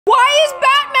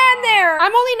in there?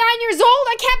 I'm only 9 years old.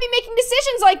 I can't be making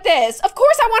decisions like this. Of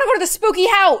course I want to go to the spooky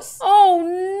house. Oh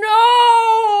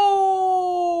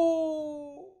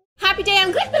no. Happy day,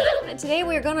 I'm good. And today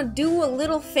we're gonna do a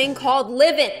little thing called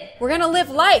living. We're gonna live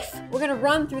life. We're gonna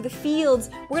run through the fields.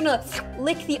 We're gonna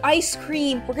lick the ice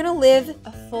cream. We're gonna live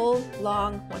a full,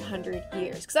 long 100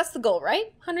 years. Because that's the goal,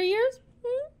 right? 100 years?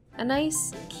 A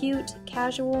nice, cute,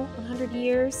 casual 100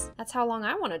 years. That's how long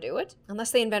I want to do it.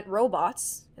 Unless they invent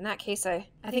robots. In that case, I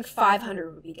think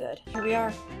 500 would be good. Here we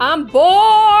are. I'm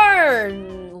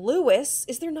born! Lewis?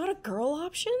 Is there not a girl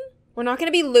option? We're not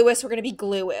gonna be Lewis, we're gonna be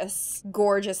Glewis.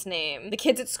 Gorgeous name. The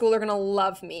kids at school are gonna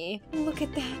love me. Look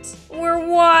at that. We're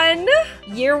 1.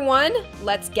 Year 1,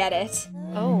 let's get it.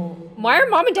 Oh. Why are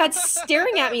mom and dad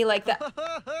staring at me like that?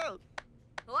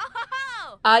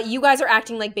 You guys are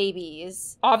acting like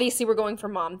babies. Obviously, we're going for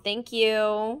mom. Thank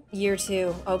you. Year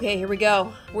 2. Okay, here we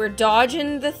go. We're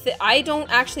dodging the I don't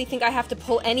actually think I have to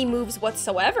pull any moves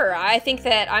whatsoever. I think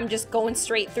that I'm just going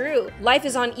straight through. Life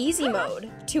is on easy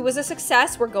mode. 2 was a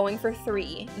success. We're going for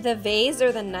 3. The vase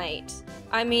or the knight?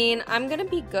 I mean, I'm gonna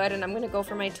be good and I'm gonna go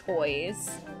for my toys.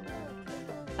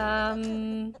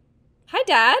 Hi,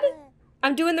 Dad.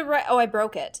 I'm doing the right. Oh, I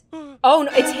broke it. Oh,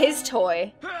 no, it's his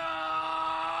toy.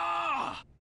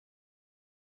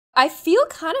 I feel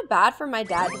kind of bad for my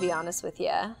dad, to be honest with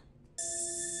you.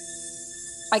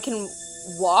 I can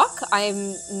walk.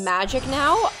 I'm magic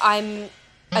now. I'm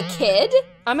a kid.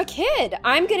 I'm a kid.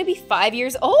 I'm gonna be 5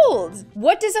 years old.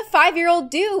 What does a 5-year-old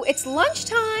do? It's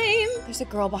lunchtime. There's a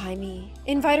girl behind me.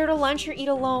 Invite her to lunch or eat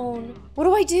alone. What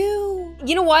do I do?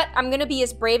 You know what? I'm gonna be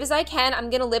as brave as I can. I'm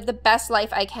gonna live the best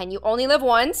life I can. You only live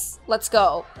once. Let's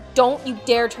go. Don't you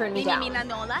dare turn me down.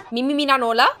 Mimi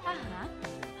Minanola?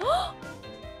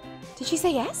 Did she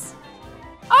say yes?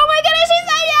 Oh my goodness, she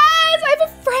said yes! I have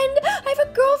a friend, I have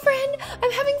a girlfriend,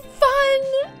 I'm having fun.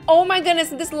 Oh my goodness,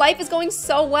 this life is going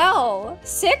so well.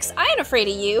 6, I ain't afraid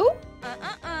of you.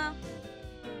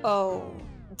 Oh,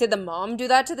 did the mom do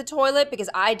that to the toilet? Because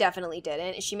I definitely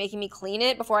didn't. Is she making me clean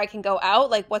it before I can go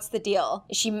out? Like, what's the deal?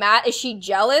 Is she mad? Is she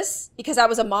jealous because I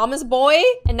was a mama's boy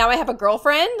and now I have a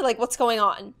girlfriend? Like, what's going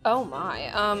on? Oh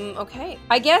my, okay.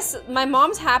 I guess my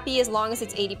mom's happy as long as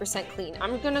it's 80% clean.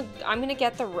 I'm gonna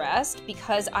get the rest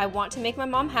because I want to make my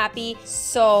mom happy.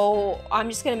 So I'm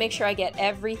just gonna make sure I get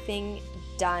everything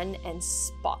done and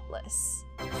spotless.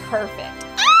 Perfect.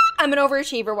 I'm an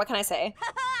overachiever, what can I say?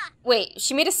 Wait,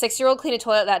 she made a 6-year-old clean a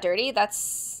toilet that dirty?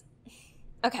 That's...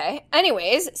 okay.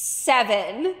 Anyways,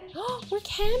 7. We're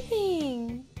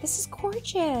camping. This is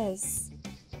gorgeous.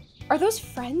 Are those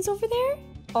friends over there?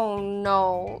 Oh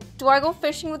no. Do I go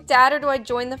fishing with Dad or do I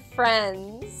join the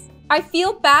friends? I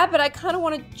feel bad, but I kind of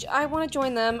want to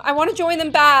join them. I want to join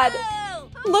them bad.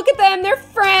 Look at them, they're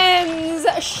friends.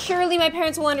 Surely my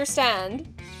parents will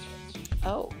understand.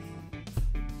 Oh.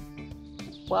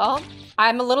 Well,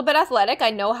 I'm a little bit athletic. I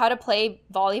know how to play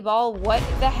volleyball. What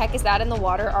the heck is that in the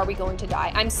water? Are we going to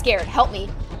die? I'm scared. Help me.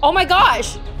 Oh my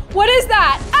gosh. What is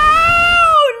that?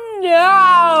 Oh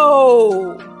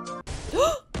no.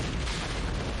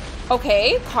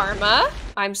 Okay, karma.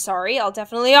 I'm sorry.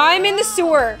 I'm in the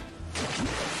sewer.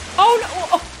 Oh no.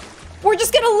 Oh, we're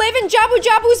just gonna live in Jabu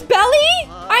Jabu's belly?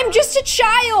 I'm just a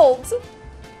child.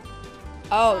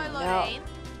 Oh no.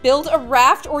 Build a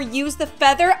raft or use the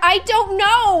feather? I don't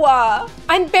know.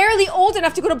 I'm barely old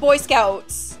enough to go to Boy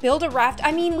Scouts. Build a raft.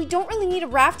 I mean, we don't really need a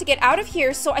raft to get out of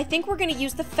here, so I think we're gonna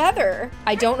use the feather.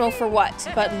 I don't know for what,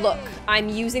 but look, I'm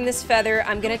using this feather.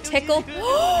 I'm gonna tickle.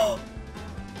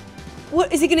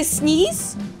 What, is he gonna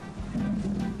sneeze?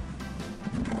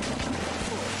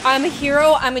 I'm a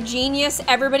hero, I'm a genius,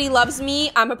 everybody loves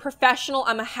me, I'm a professional,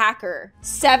 I'm a hacker.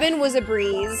 7 was a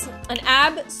breeze, an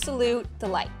absolute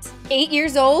delight. 8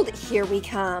 years old, here we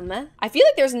come. I feel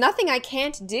like there's nothing I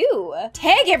can't do.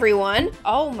 Tag everyone.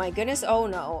 Oh my goodness, oh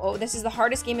no. Oh, this is the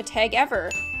hardest game of tag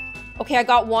ever. Okay, I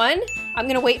got 1. I'm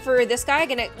gonna wait for this guy,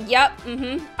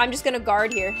 I'm just gonna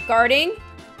guard here. Guarding.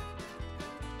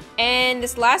 And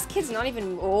this last kid's not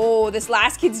even, oh, this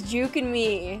last kid's juking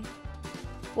me.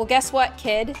 Well, guess what,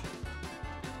 kid?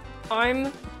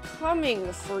 I'm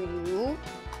coming for you.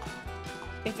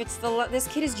 If it's this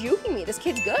kid is juking me. This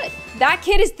kid's good. That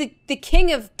kid is the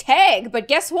king of tag, but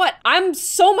guess what? I'm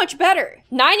so much better.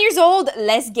 9 years old,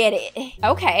 let's get it.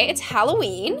 Okay, it's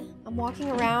Halloween. I'm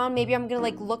walking around. Maybe I'm gonna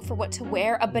like look for what to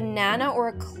wear. A banana or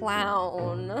a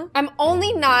clown. I'm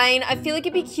only 9. I feel like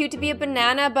it'd be cute to be a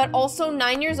banana, but also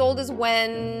 9 years old is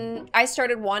when I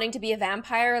started wanting to be a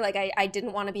vampire. Like I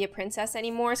didn't want to be a princess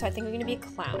anymore, so I think I'm gonna be a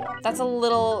clown. That's a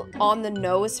little on the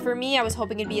nose for me. I was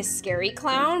hoping it'd be a scary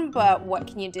clown, but what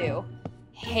can you do?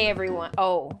 Hey everyone.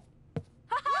 Oh.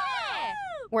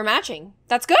 We're matching.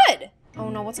 That's good. Oh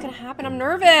no, what's gonna happen? I'm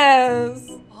nervous.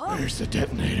 Where's the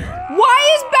detonator?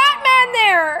 Why is Batman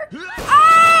there?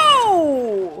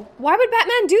 Oh! Why would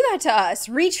Batman do that to us?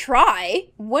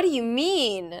 Retry? What do you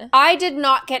mean? I did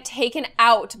not get taken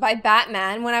out by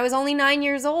Batman when I was only 9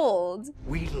 years old.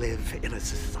 We live in a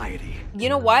society. You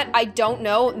know what? I don't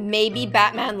know. Maybe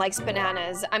Batman likes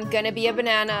bananas. I'm gonna be a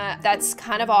banana. That's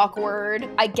kind of awkward.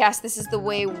 I guess this is the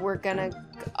way we're gonna...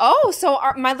 Oh, so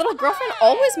my little girlfriend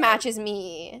always matches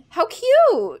me. How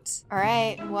cute. All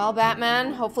right, well,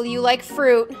 Batman, hopefully you like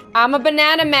fruit. I'm a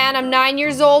banana man. I'm 9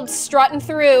 years old, strutting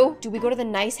through. Do we go to the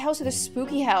nice house or the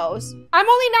spooky house? I'm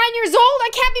only 9 years old.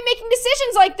 I can't be making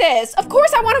decisions like this. Of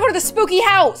course I want to go to the spooky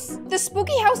house. The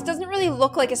spooky house doesn't really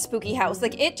look like a spooky house.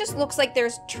 Like, it just looks like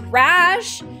there's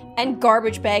trash and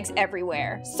garbage bags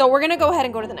everywhere. So we're gonna go ahead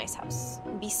and go to the nice house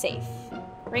and be safe.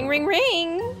 Ring, ring,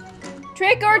 ring.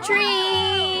 Trick or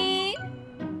treat!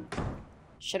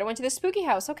 Should've went to the spooky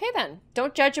house. Okay then.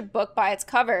 Don't judge a book by its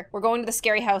cover. We're going to the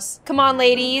scary house. Come on,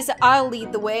 ladies. I'll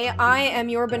lead the way. I am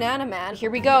your banana man.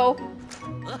 Here we go.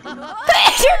 Trick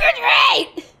or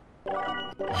treat!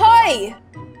 Hi!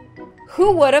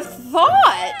 Who would have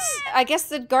thought? I guess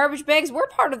the garbage bags were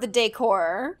part of the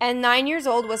decor. And 9 years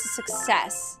old was a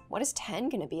success. What is 10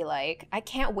 gonna be like? I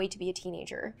can't wait to be a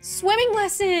teenager. Swimming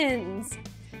lessons!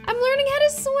 I'm learning how to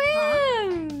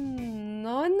swim!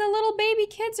 Oh, and the little baby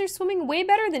kids are swimming way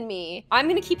better than me. I'm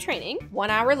gonna keep training. 1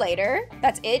 hour later,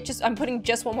 that's it. I'm putting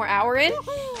just 1 more hour in.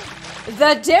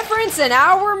 The difference an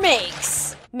hour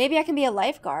makes. Maybe I can be a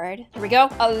lifeguard. Here we go,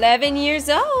 11 years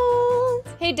old.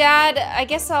 Hey Dad, I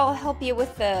guess I'll help you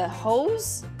with the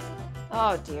hose.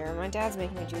 Oh dear, my dad's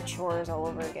making me do chores all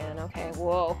over again. Okay,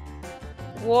 whoa.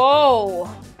 Whoa,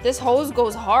 this hose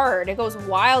goes hard. It goes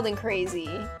wild and crazy.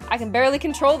 I can barely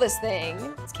control this thing.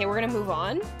 Okay, we're gonna move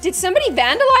on. Did somebody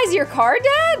vandalize your car,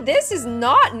 Dad? This is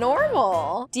not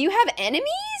normal. Do you have enemies?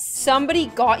 Somebody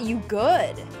got you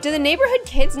good. Do the neighborhood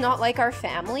kids not like our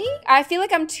family? I feel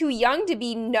like I'm too young to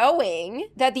be knowing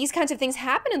that these kinds of things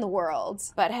happen in the world.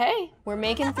 But hey, we're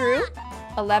making through.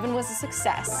 11 was a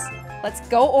success. Let's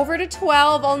go over to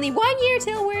 12. Only 1 year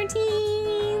till we're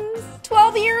teens.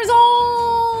 12 years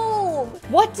old!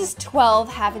 What does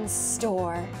 12 have in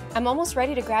store? I'm almost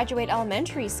ready to graduate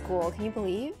elementary school. Can you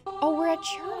believe? Oh, we're at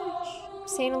church.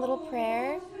 Saying a little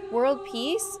prayer. World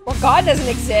peace? Or God doesn't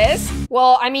exist.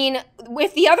 Well, I mean,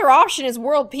 if the other option is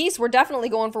world peace, we're definitely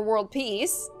going for world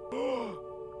peace. The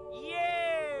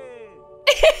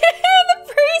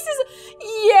priest is,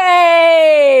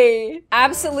 yay!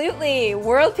 Absolutely,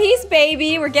 world peace,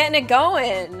 baby. We're getting it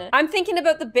going. I'm thinking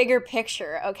about the bigger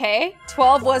picture, okay?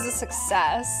 12 was a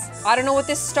success. I don't know what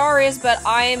this star is, but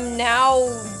I'm now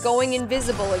going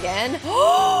invisible again.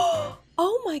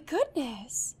 Oh my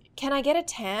goodness. Can I get a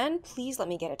tan? Please let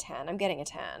me get a tan. I'm getting a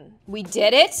tan. We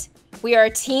did it. We are a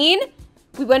teen.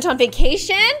 We went on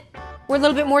vacation. We're a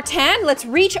little bit more tan. Let's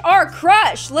reach our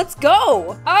crush. Let's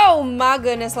go. Oh my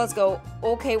goodness, let's go.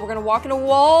 Okay, we're gonna walk in a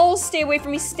wall. Stay away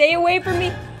from me, stay away from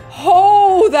me.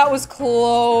 Oh, that was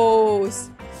close.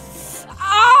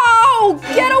 Ow,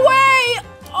 get away.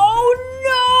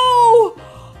 Oh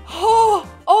no.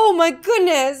 Oh my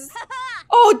goodness.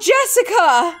 Oh,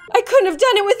 Jessica! I couldn't have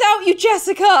done it without you,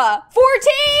 Jessica!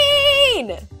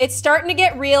 14! It's starting to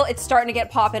get real. It's starting to get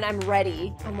poppin'. I'm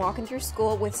ready. I'm walking through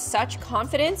school with such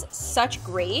confidence, such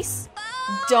grace.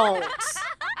 Don't.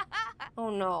 Oh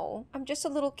no. I'm just a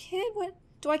little kid. What?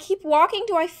 Do I keep walking?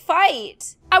 Do I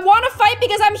fight? I want to fight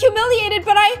because I'm humiliated,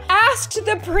 but I asked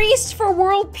the priest for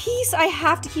world peace. I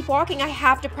have to keep walking. I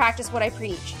have to practice what I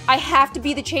preach. I have to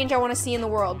be the change I want to see in the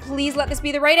world. Please let this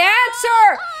be the right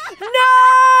answer.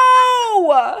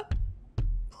 No!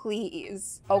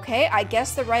 Please. Okay, I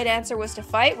guess the right answer was to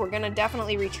fight. We're gonna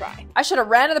definitely retry. I should have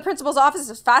ran to the principal's office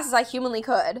as fast as I humanly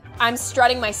could. I'm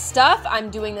strutting my stuff. I'm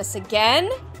doing this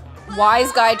again.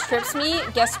 Wise guy trips me.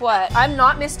 Guess what? I'm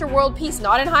not Mr. World Peace,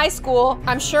 not in high school.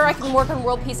 I'm sure I can work on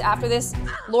world peace after this.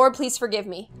 Lord, please forgive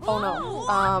me. Oh no.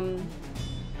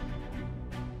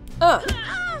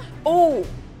 Oh.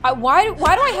 Why do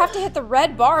I have to hit the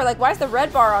red bar? Like, why is the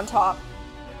red bar on top?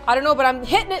 I don't know, but I'm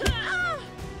hitting it.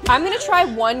 I'm gonna try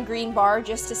one green bar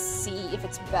just to see if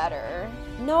it's better.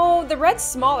 No, the red's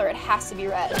smaller. It has to be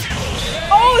red.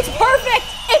 Oh, it's perfect!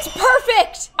 It's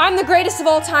perfect! I'm the greatest of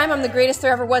all time. I'm the greatest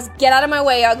there ever was. Get out of my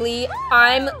way, ugly.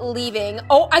 I'm leaving.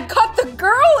 Oh, I cut the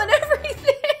girl and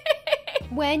everything!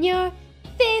 When you're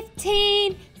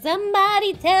 15,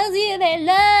 somebody tells you they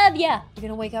love you. You're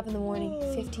gonna wake up in the morning,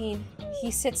 15.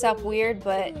 He sits up weird,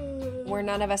 but we're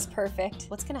none of us perfect.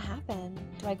 What's gonna happen?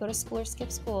 Do I go to school or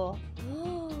skip school?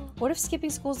 What if skipping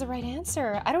school is the right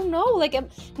answer? I don't know. Like,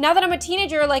 now that I'm a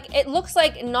teenager, like, it looks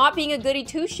like not being a goody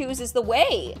two-shoes is the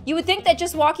way. You would think that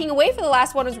just walking away for the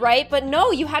last one was right, but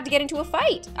no, you had to get into a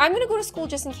fight. I'm gonna go to school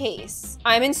just in case.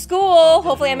 I'm in school.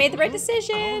 Hopefully I made the right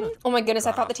decision. Oh my goodness,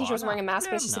 I thought the teacher was wearing a mask,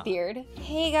 but it's just a beard.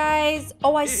 Hey guys.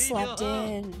 Oh, I slept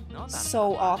in.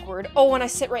 So awkward. Oh, and I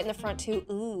sit right in the front too.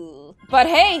 Ooh. But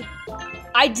hey,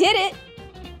 I did it.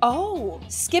 Oh,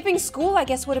 skipping school, I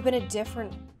guess, would have been a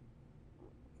different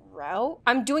route.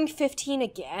 I'm doing 15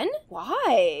 again?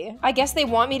 Why? I guess they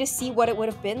want me to see what it would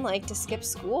have been like to skip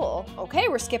school. Okay,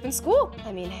 we're skipping school.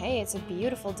 I mean, hey, it's a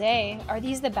beautiful day. Are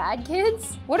these the bad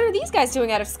kids? What are these guys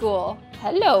doing out of school?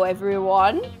 Hello,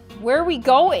 everyone. Where are we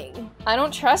going? I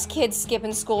don't trust kids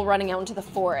skipping school running out into the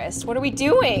forest. What are we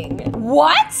doing?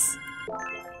 What?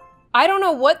 I don't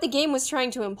know what the game was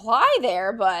trying to imply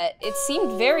there, but it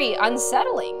seemed very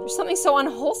unsettling. There's something so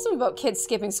unwholesome about kids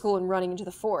skipping school and running into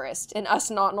the forest, and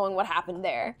us not knowing what happened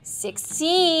there.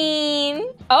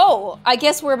 16. Oh, I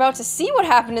guess we're about to see what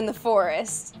happened in the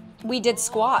forest. We did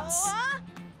squats.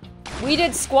 We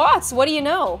did squats, what do you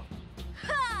know?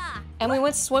 And we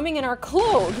went swimming in our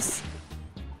clothes.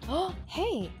 Oh,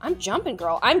 hey, I'm jumping,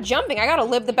 girl. I'm jumping. I gotta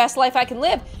live the best life I can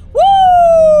live. Woo!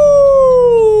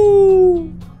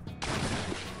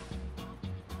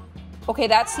 Okay,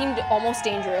 that seemed almost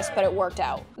dangerous, but it worked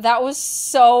out. That was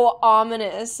so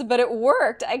ominous, but it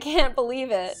worked. I can't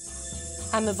believe it.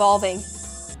 I'm evolving.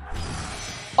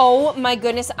 Oh my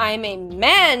goodness, I'm a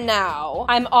man now.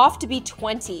 I'm off to be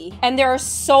 20, and there are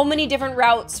so many different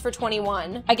routes for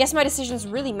 21. I guess my decisions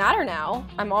really matter now.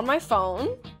 I'm on my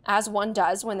phone, as one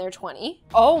does when they're 20.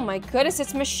 Oh my goodness,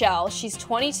 it's Michelle. She's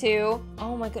 22.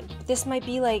 Oh my goodness, this might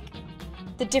be like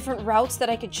the different routes that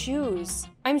I could choose.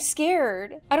 I'm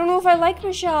scared. I don't know if I like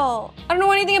Michelle. I don't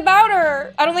know anything about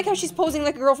her. I don't like how she's posing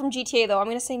like a girl from GTA though. I'm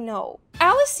gonna say no.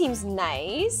 Alice seems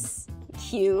nice,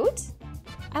 cute.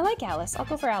 I like Alice. I'll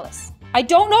go for Alice. I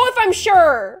don't know if I'm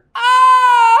sure.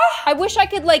 Ah! I wish I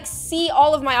could like see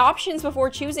all of my options before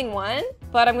choosing one,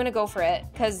 but I'm gonna go for it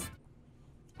because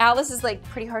Alice is like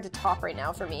pretty hard to top right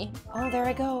now for me. Oh, there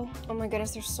I go. Oh my goodness,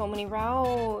 there's so many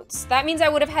routes. That means I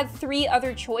would have had 3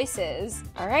 other choices.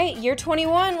 All right, year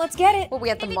 21, let's get it. What, we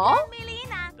at the mall?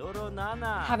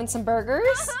 Having some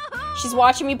burgers? She's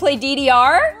watching me play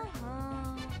DDR?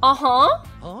 Uh-huh.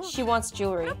 She wants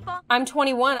jewelry. I'm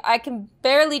 21. I can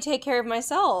barely take care of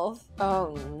myself.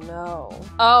 Oh no.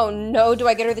 Oh no, do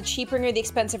I get her the cheap ring or the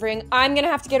expensive ring? I'm gonna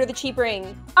have to get her the cheap ring.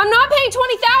 I'm not paying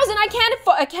 20,000.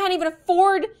 I can't even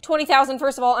afford 20,000.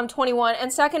 First of all, I'm 21.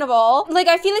 And second of all, like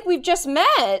I feel like we've just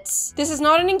met. This is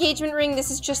not an engagement ring. This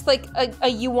is just like a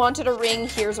you wanted a ring,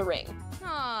 here's a ring.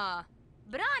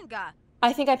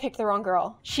 I think I picked the wrong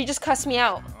girl. She just cussed me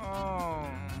out.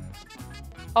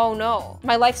 Oh no,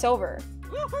 my life's over.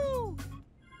 Woohoo!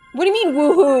 What do you mean,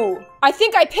 woohoo? I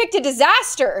think I picked a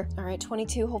disaster. All right,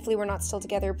 22, hopefully we're not still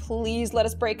together. Please let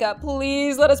us break up,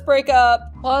 please let us break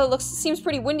up. Well, it seems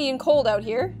pretty windy and cold out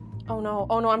here. Oh no,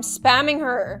 I'm spamming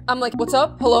her. I'm like, what's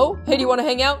up, hello? Hey, do you wanna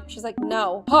hang out? She's like,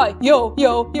 no. Hi, yo,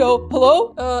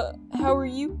 hello? How are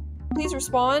you? Please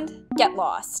respond. Get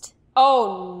lost.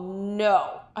 Oh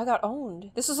no, I got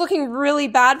owned. This is looking really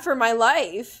bad for my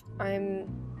life.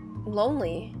 I'm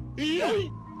lonely.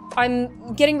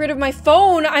 I'm getting rid of my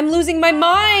phone. I'm losing my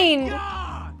mind.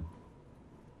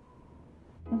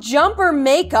 Jumper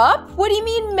makeup? What do you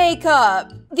mean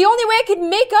makeup? The only way I could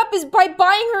make up is by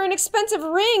buying her an expensive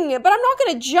ring, but I'm not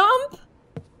gonna jump.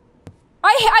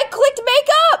 I clicked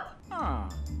makeup.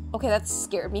 Okay, that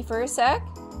scared me for a sec.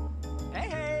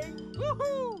 Hey.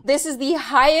 Woohoo. This is the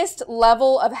highest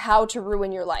level of how to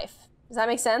ruin your life. Does that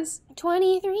make sense?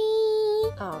 23.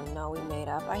 Oh no, we made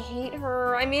up. I hate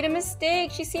her. I made a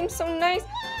mistake. She seems so nice.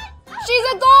 She's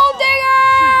a gold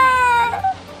digger!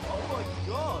 Oh my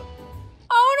god.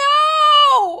 Oh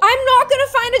no! I'm not gonna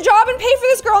find a job and pay for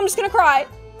this girl. I'm just gonna cry.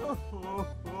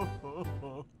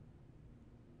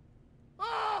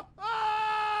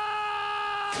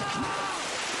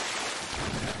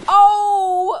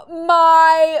 Oh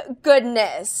my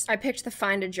goodness. I picked the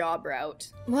find a job route.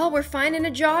 Well, we're finding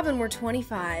a job and we're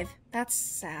 25. That's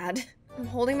sad. I'm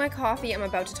holding my coffee. I'm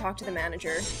about to talk to the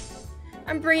manager.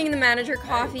 I'm bringing the manager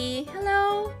coffee.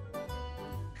 Hello?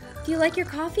 Do you like your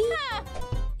coffee?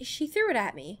 She threw it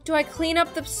at me. Do I clean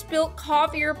up the spilt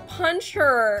coffee or punch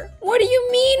her? What do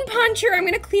you mean punch her? I'm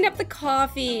gonna clean up the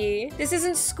coffee. This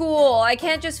isn't school. I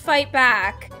can't just fight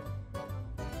back.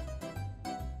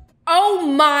 Oh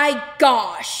my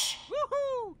gosh.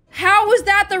 Woohoo! How was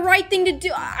that the right thing to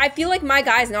do? I feel like my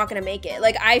guy's not gonna make it.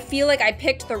 Like, I feel like I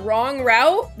picked the wrong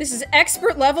route. This is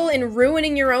expert level in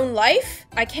ruining your own life.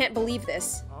 I can't believe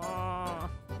this.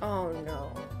 Oh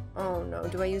no. Oh no,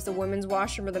 do I use the women's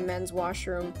washroom or the men's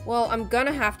washroom? Well, I'm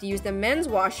gonna have to use the men's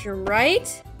washroom,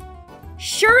 right?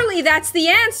 Surely that's the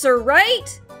answer,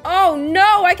 right? Oh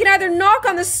no, I can either knock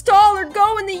on the stall or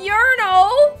go in the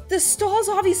urinal! The stall's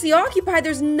obviously occupied,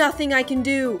 there's nothing I can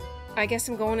do. I guess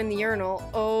I'm going in the urinal.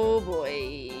 Oh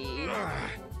boy.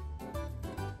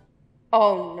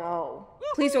 Oh no.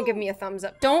 Please don't give me a thumbs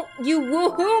up. Don't you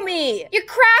woohoo me! You're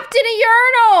crapped in a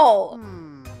urinal!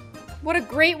 What a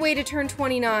great way to turn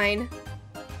 29.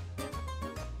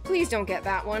 Please don't get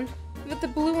that one. But the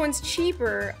blue one's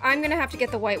cheaper. I'm gonna have to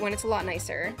get the white one, it's a lot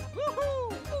nicer.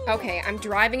 Okay, I'm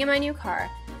driving in my new car.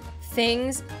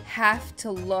 Things have to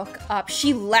look up.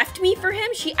 She left me for him?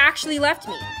 She actually left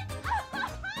me.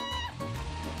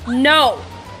 No!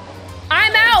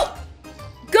 I'm out!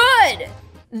 Good!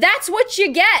 That's what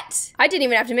you get! I didn't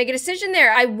even have to make a decision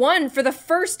there. I won for the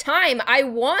first time. I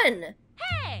won!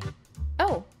 Hey!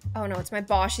 Oh. Oh no, it's my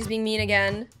boss. She's being mean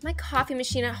again. My coffee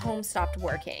machine at home stopped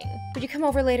working. Would you come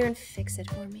over later and fix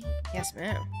it for me? Yes,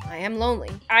 ma'am. I am lonely.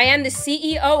 I am the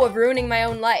CEO of ruining my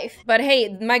own life. But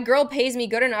hey, my girl pays me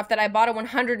good enough that I bought a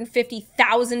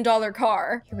 $150,000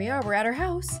 car. Here we are, we're at her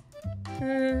house.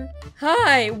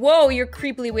 Hi. Whoa, you're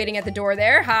creepily waiting at the door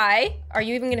there. Hi. Are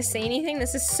you even gonna say anything?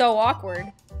 This is so awkward.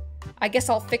 I guess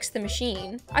I'll fix the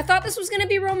machine. I thought this was gonna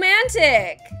be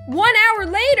romantic. 1 hour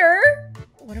later.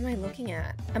 What am I looking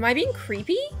at? Am I being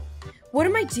creepy? What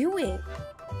am I doing?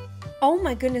 Oh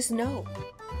my goodness, no.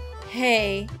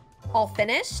 Hey, all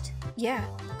finished? Yeah,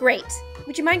 great.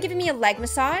 Would you mind giving me a leg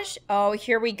massage? Oh,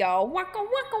 here we go. Waka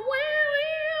waka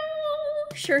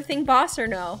wow. Sure thing, boss, or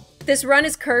no? This run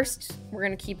is cursed. We're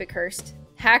gonna keep it cursed.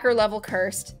 Hacker level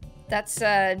cursed. That's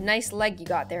a nice leg you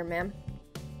got there, ma'am.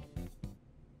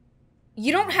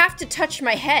 You don't have to touch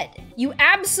my head. You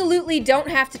absolutely don't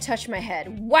have to touch my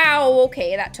head. Wow,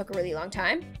 okay, that took a really long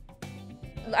time.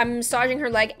 I'm massaging her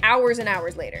leg hours and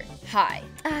hours later. Hi.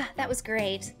 Ah, that was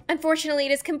great. Unfortunately,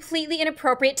 it is completely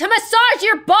inappropriate to massage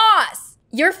your boss!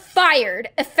 You're fired,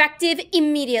 effective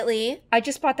immediately. I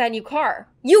just bought that new car.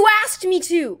 You asked me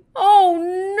to! Oh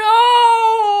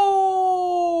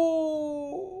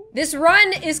no! This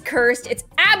run is cursed. It's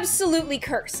absolutely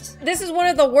cursed. This is one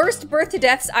of the worst birth to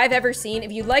deaths I've ever seen.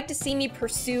 If you'd like to see me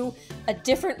pursue a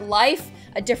different life,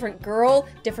 a different girl,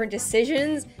 different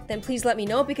decisions, then please let me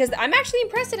know because I'm actually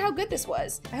impressed at how good this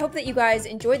was. I hope that you guys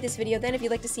enjoyed this video. Then if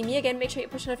you'd like to see me again, make sure you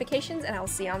push notifications and I'll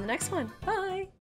see you on the next one. Bye.